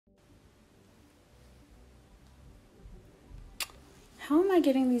how am I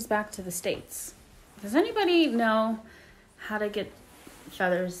getting these back to the States? Does anybody know how to get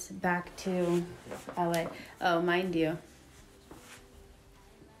feathers back to LA? Oh, mind you,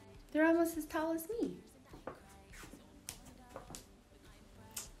 they're almost as tall as me.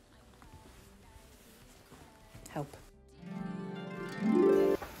 Help.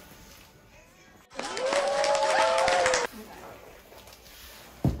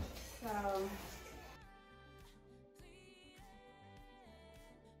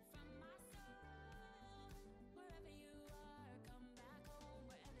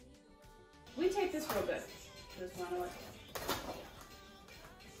 We take this real good. Just want to look.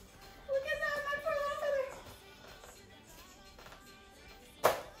 Look at that, my poor little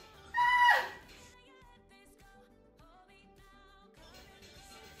feather. Ah!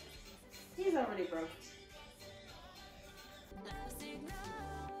 He's already broke.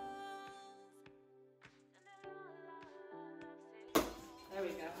 There we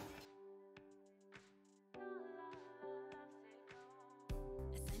go.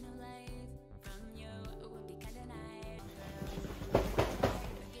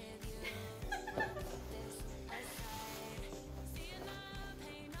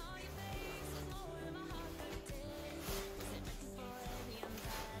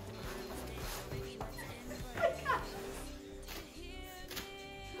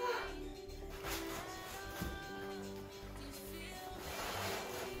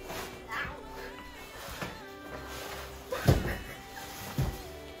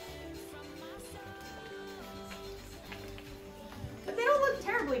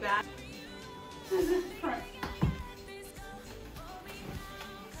 Bad. We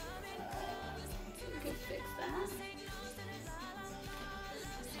could fix that.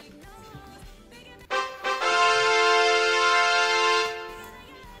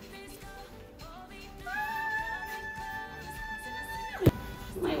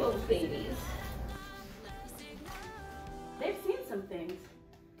 My little babies. They've seen some things.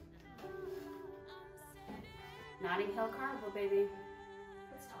 Notting Hill Carnival, baby.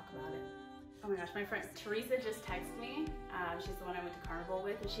 About it. Oh my gosh, my friend Teresa just texted me. She's the one I went to Carnival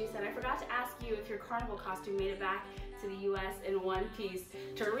with, and she said, I forgot to ask you if your Carnival costume made it back to the US in one piece.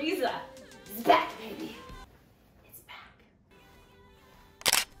 Teresa, it's back, baby. It's back.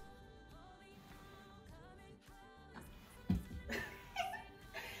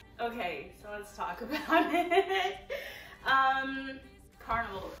 Okay, so let's talk about it.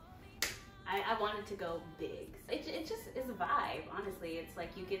 Carnival. I wanted to go big. It just is a vibe, honestly. It's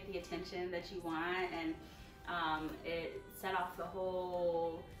like you get the attention that you want, and it set off the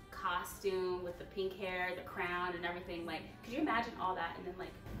whole costume with the pink hair, the crown, and everything. Like, could you imagine all that and then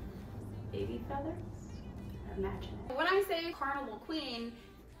like baby feathers? Imagine it. When I say Carnival Queen,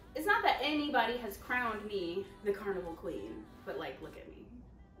 it's not that anybody has crowned me the Carnival Queen, but like, look at me,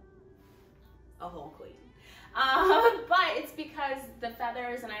 a whole queen. But it's because the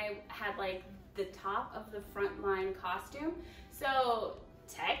feathers, and I had like the top of the front line costume. So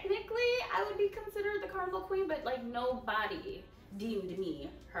technically I would be considered the Carnival Queen, but like nobody deemed me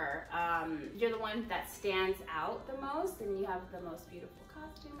her. You're the one that stands out the most, and you have the most beautiful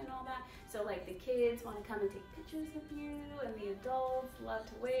costume and all that. So like the kids want to come and take pictures with you, and the adults love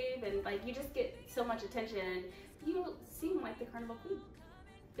to wave, and like you just get so much attention, and you seem like the Carnival Queen.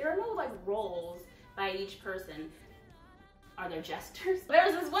 There are no like roles by each person. Are there jesters? There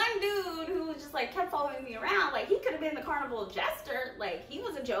was this one dude who just like kept following me around. Like, he could have been the Carnival jester. Like, he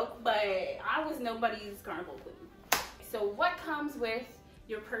was a joke, but I was nobody's Carnival Queen. So what comes with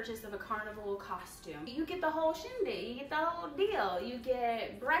your purchase of a Carnival costume? You get the whole shindig, you get the whole deal. You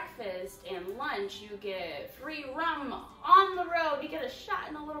get breakfast and lunch, you get free rum on the road, you get a shot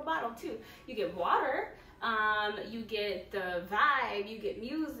in a little bottle too. You get water. You get the vibe, you get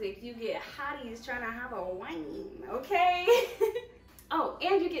music, you get hotties trying to have a wine, okay? Oh,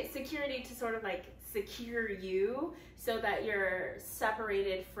 and you get security to sort of like secure you so that you're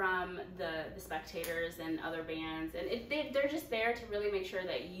separated from the spectators and other bands. And they're just there to really make sure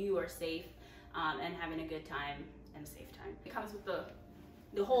that you are safe and having a good time and a safe time. It comes with the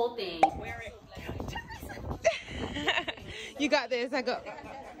whole thing. Wear it. You got this, I got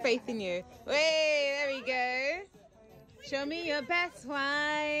faith in you. Way, there we go. Show me your best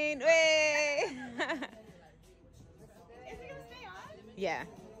wine. Way. Is it gonna stay on? Yeah.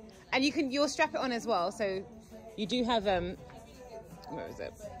 And you'll strap it on as well. So you do have where is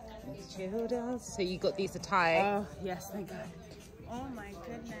it? So you got these to tie. Oh yes, thank God. Oh my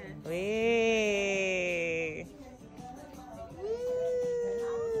goodness. Way.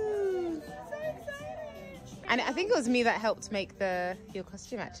 And I think it was me that helped make your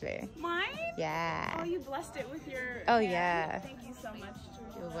costume, actually. Mine? Yeah. Oh, you blessed it with your Oh, hand. yeah. Thank you so much.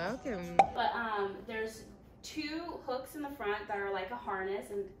 You're welcome. But there's 2 hooks in the front that are like a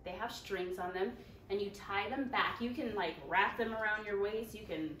harness, and they have strings on them, and you tie them back. You can like wrap them around your waist. You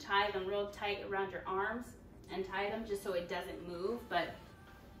can tie them real tight around your arms and tie them just so it doesn't move. But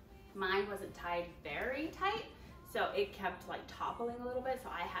mine wasn't tied very tight, so it kept like toppling a little bit. So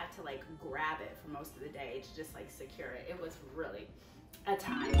I had to like grab it for most of the day to just like secure it. It was really a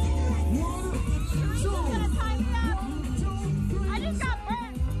time. Gonna tie me up. I just got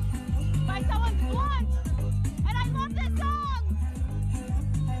burnt by someone's blunt, and I love this song.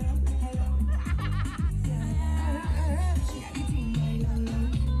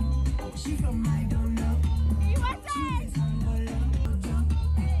 She from I don't know. USA.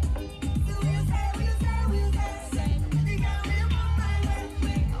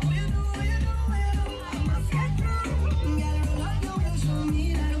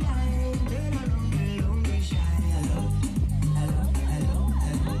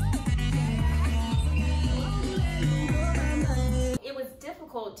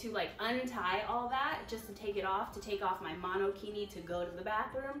 To like untie all that just to take it off, to take off my monokini to go to the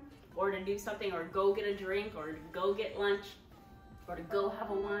bathroom or to do something, or go get a drink, or to go get lunch, or to go have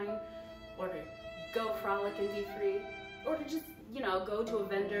a wine, or to go frolic and be free, or to just, you know, go to a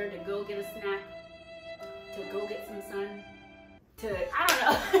vendor, to go get a snack, to go get some sun, to, I don't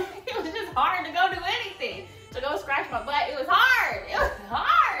know. It was just hard to go do anything, to go scratch my butt. It was hard. It was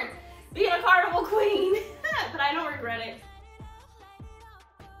hard being a carnival queen, but I don't regret it.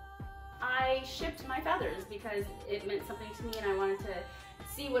 I shipped my feathers because it meant something to me, and I wanted to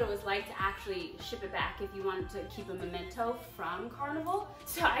see what it was like to actually ship it back if you wanted to keep a memento from Carnival.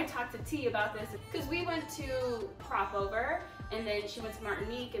 So I talked to T about this because we went to Cropover, and then she went to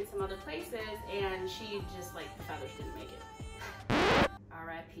Martinique and some other places, and she just like, the feathers didn't make it.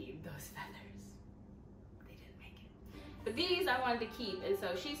 R.I.P. those feathers. They didn't make it. But these I wanted to keep, and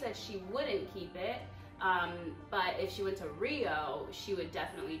so she said she wouldn't keep it. But if she went to Rio, she would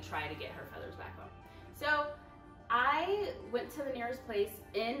definitely try to get her feathers back home. So I went to the nearest place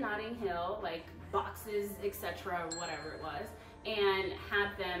in Notting Hill, like boxes, etc., or whatever it was, and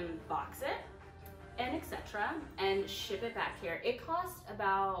had them box it and etc. and ship it back here. It cost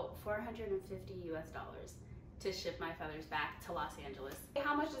about $450 US to ship my feathers back to Los Angeles.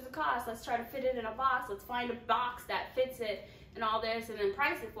 How much does it cost? Let's try to fit it in a box. Let's find a box that fits it and all this, and then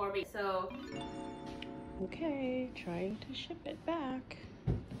price it for me. So. Okay, trying to ship it back.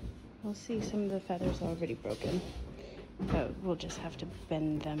 We'll see, some of the feathers are already broken, but we'll just have to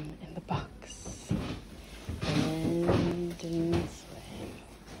bend them in the box. And in this way.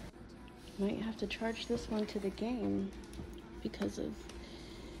 Might have to charge this one to the game because of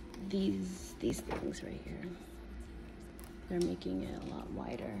these things right here. They're making it a lot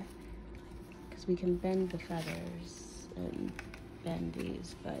wider because we can bend the feathers and bend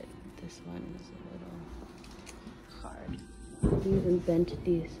these, but this one is a little hard. We even bent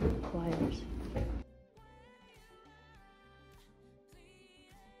these pliers.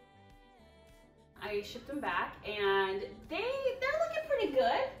 I shipped them back, and they're looking pretty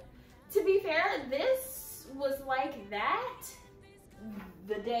good. To be fair, this was like that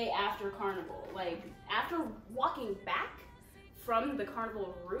the day after Carnival. Like, after walking back from the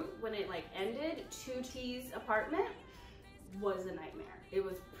Carnival route, when it like ended, to T's apartment was a nightmare. It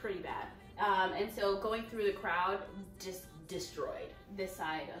was pretty bad. And so going through the crowd just destroyed this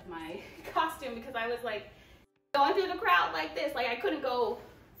side of my costume, because I was like going through the crowd like this. Like, I couldn't go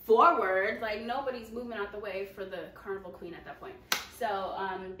forward. Like, nobody's moving out the way for the Carnival Queen at that point. So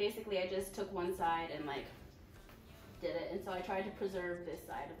basically I just took one side and like did it. And so I tried to preserve this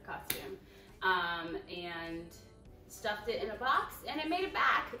side of the costume and stuffed it in a box, and it made it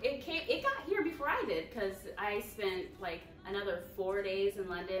back. It got here before I did, because I spent like another 4 days in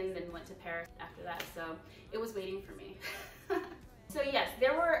London, then went to Paris after that, so it was waiting for me. So yes,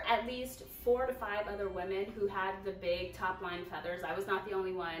 there were at least 4 to 5 other women who had the big top line feathers. I was not the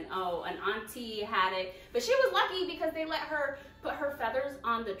only one. Oh, an auntie had it, but she was lucky because they let her put her feathers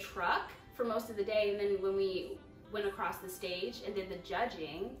on the truck for most of the day, and then when we went across the stage and did the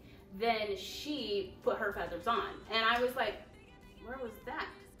judging, then she put her feathers on. And I was like, where was that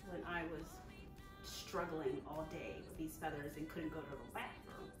when I was struggling all day with these feathers and couldn't go to the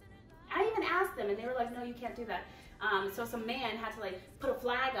bathroom? I even asked them, and they were like, no, you can't do that. So some man had to like put a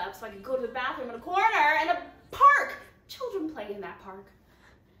flag up so I could go to the bathroom in a corner in a park. Children play in that park.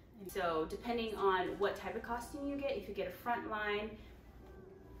 And so depending on what type of costume you get, if you get a front line,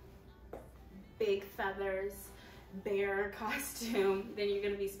 big feathers, bear costume, then you're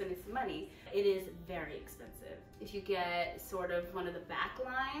gonna be spending some money. It is very expensive. If you get sort of one of the back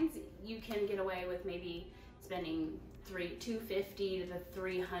lines, you can get away with maybe spending $250 to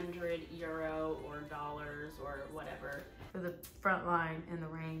 €300 or dollars or whatever. For the front line and the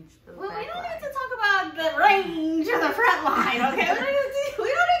range of the Well, back we don't line. need to talk about the range or the front line, okay? we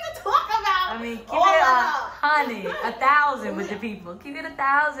don't need to talk about. I mean, keep it 1,000 with the people. Keep it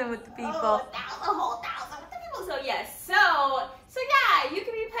 1,000 with the people. Oh, a whole 1,000 with the people. So yes, so yeah, you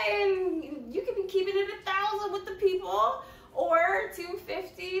could be keeping it 1,000 with the people, or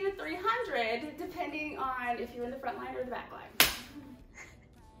 $250 to $300, depending on if you're in the front line or the back line.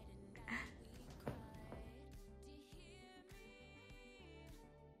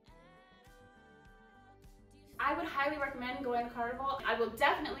 I would highly recommend going to Carnival. I will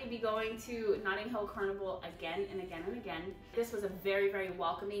definitely be going to Notting Hill Carnival again and again and again. This was a very, very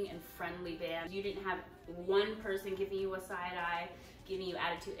welcoming and friendly band. You didn't have one person giving you a side eye, giving you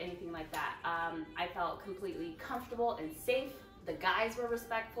attitude, anything like that. I felt completely comfortable and safe. The guys were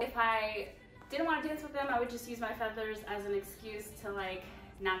respectful. If I didn't want to dance with them, I would just use my feathers as an excuse to like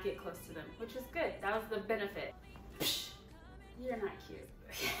not get close to them, which was good. That was the benefit. Psh, you're not cute.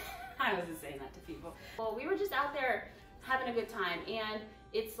 I wasn't saying that to people. Well, we were just out there having a good time, and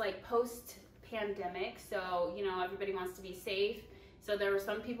it's like post-pandemic, so you know, everybody wants to be safe. So there were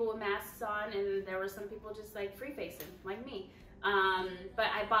some people with masks on, and there were some people just like free-facing, like me. But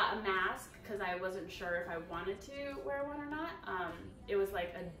I bought a mask because I wasn't sure if I wanted to wear one or not. It was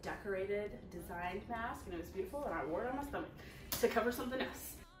like a decorated, designed mask, and it was beautiful, and I wore it on my stomach to cover something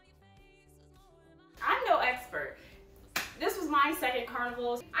else. I'm no expert. This was my second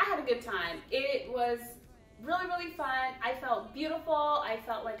carnival. I had a good time. It was really, really fun. I felt beautiful. I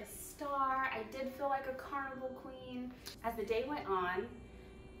felt like a star. I did feel like a carnival queen. As the day went on,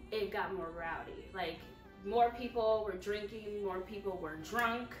 it got more rowdy. Like, more people were drinking, more people were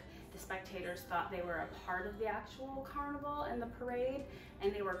drunk. The spectators thought they were a part of the actual carnival and the parade,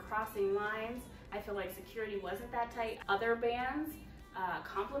 and they were crossing lines. I feel like security wasn't that tight. Other bands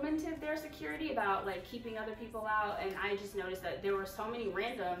complimented their security about like keeping other people out, and I just noticed that there were so many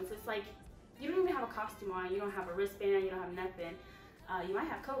randoms. It's like, you don't even have a costume on, you don't have a wristband, you don't have nothing. You might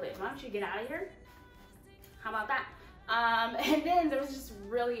have COVID. Why don't you get out of here? How about that? And then there was this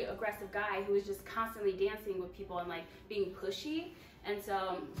really aggressive guy who was just constantly dancing with people and like being pushy. And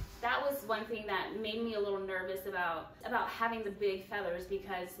so that was one thing that made me a little nervous about having the big feathers,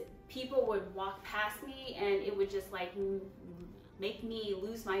 because people would walk past me and it would just like make me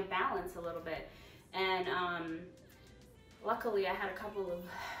lose my balance a little bit. And luckily I had a couple of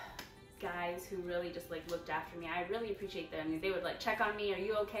guys who really just like looked after me. I really appreciate them. They would like check on me. Are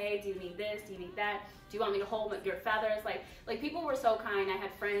you okay? Do you need this? Do you need that? Do you want me to hold your feathers? Like people were so kind. I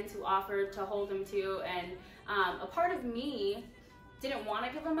had friends who offered to hold them too, and a part of me didn't want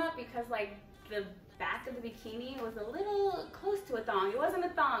to give them up because like the back of the bikini was a little close to a thong. It wasn't a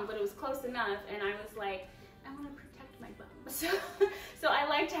thong, but it was close enough, and I was like, I want to protect my bum. So I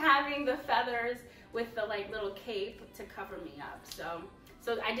liked having the feathers with the like little cape to cover me up. So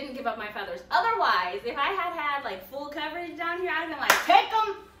I didn't give up my feathers. Otherwise, if I had like full coverage down here, I'd have been like, take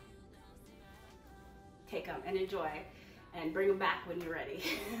them and enjoy, and bring them back when you're ready.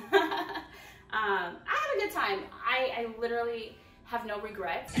 I had a good time. I literally have no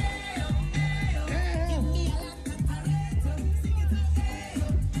regrets.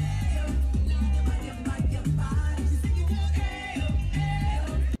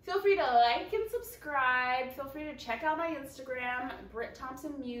 Feel free to like and subscribe. Feel free to check out my Instagram, Brit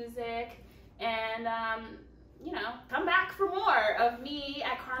Thompson Music, and you know, come back for more of me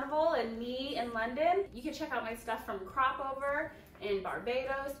at Carnival and me in London. You can check out my stuff from Cropover in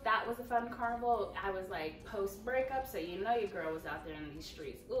Barbados. That was a fun carnival. I was like post breakup, so you know your girl was out there in these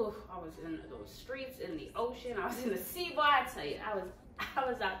streets. Ooh, I was in those streets, in the ocean. I was in the sea, boy. I tell you, I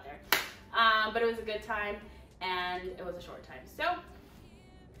was out there. But it was a good time, and it was a short time. So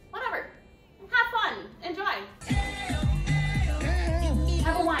whatever, have fun, enjoy.